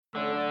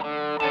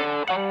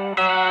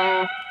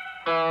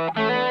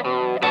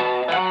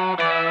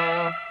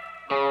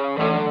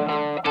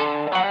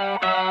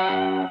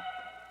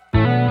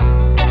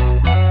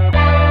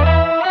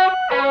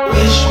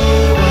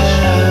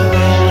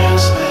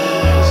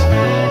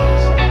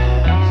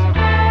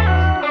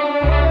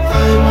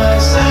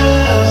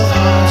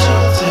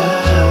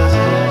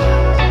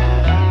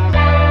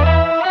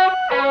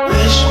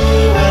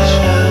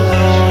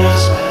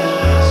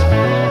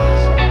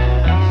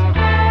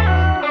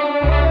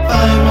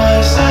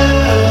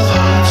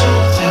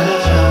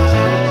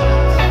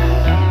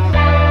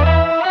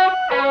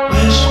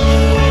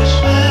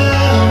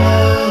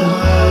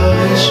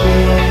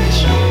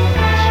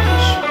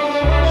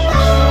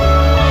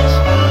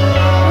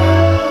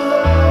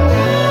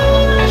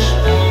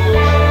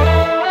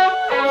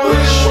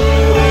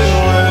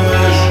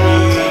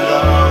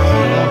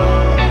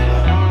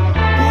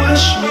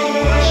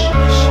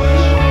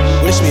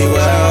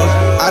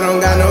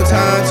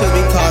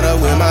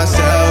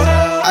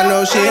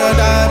or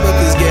die, but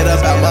please get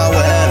up out my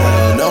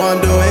well. No, I'm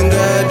doing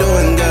good,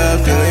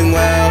 feeling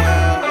well.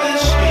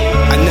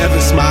 I never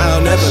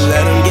smile, never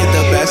let them get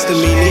the best of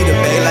me. Need a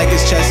bay like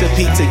it's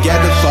Chesapeake,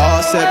 together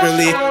fall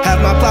separately.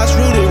 Have my plots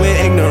rooted with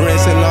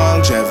ignorance and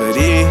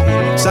longevity.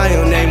 Sign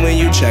your name when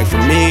you check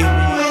for me.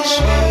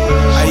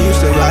 I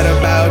used to write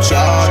about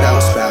y'all, now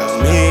it's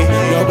about me.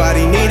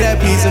 Nobody need that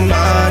peace of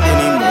mind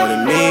any more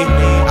than me.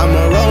 I'm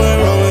a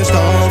rolling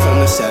stone from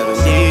the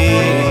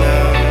 70s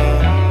now.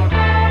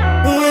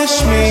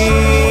 Wish me,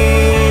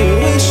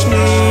 wish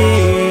me,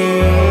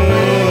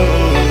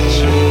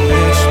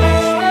 wish me.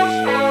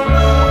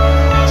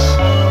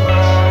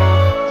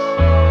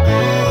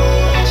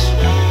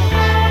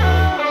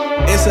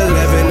 It's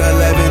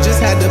 11:11,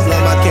 just had to blow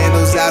my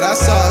candles out. I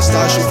saw a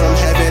star shoot from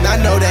heaven, I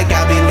know that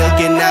got me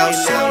looking out.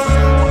 So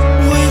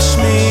wish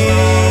me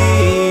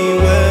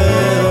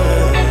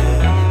well,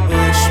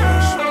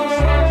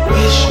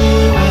 wish me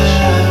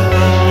well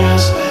in your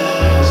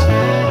spells.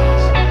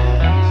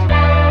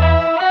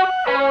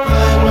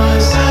 Find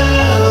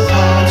myself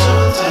hard to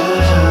tell.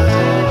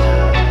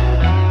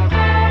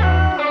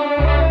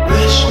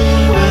 Wish me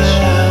well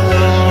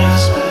in your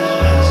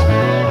spells.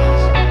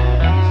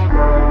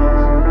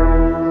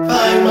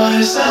 Find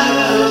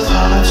myself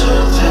hard to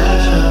tell.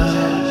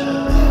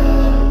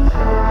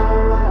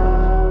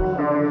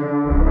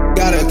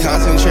 Gotta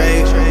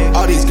concentrate.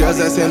 All these girls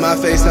that's in my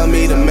face tell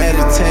me to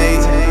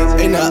meditate.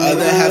 Ain't the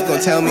other half gon'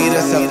 tell me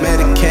to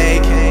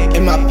self-medicate.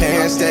 And my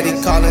parents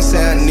steady calling,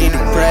 say I need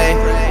to pray.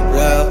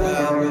 Well,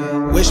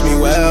 wish me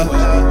well.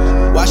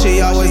 Why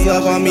she always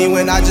love on me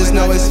when I just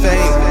know it's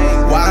fake?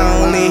 Why I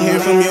only hear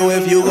from you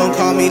if you gon'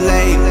 call me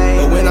late?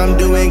 But when I'm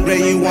doing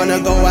great, you wanna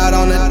go out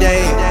on a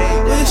date.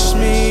 Wish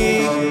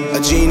me a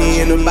genie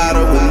in a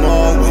bottle with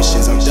more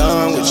wishes.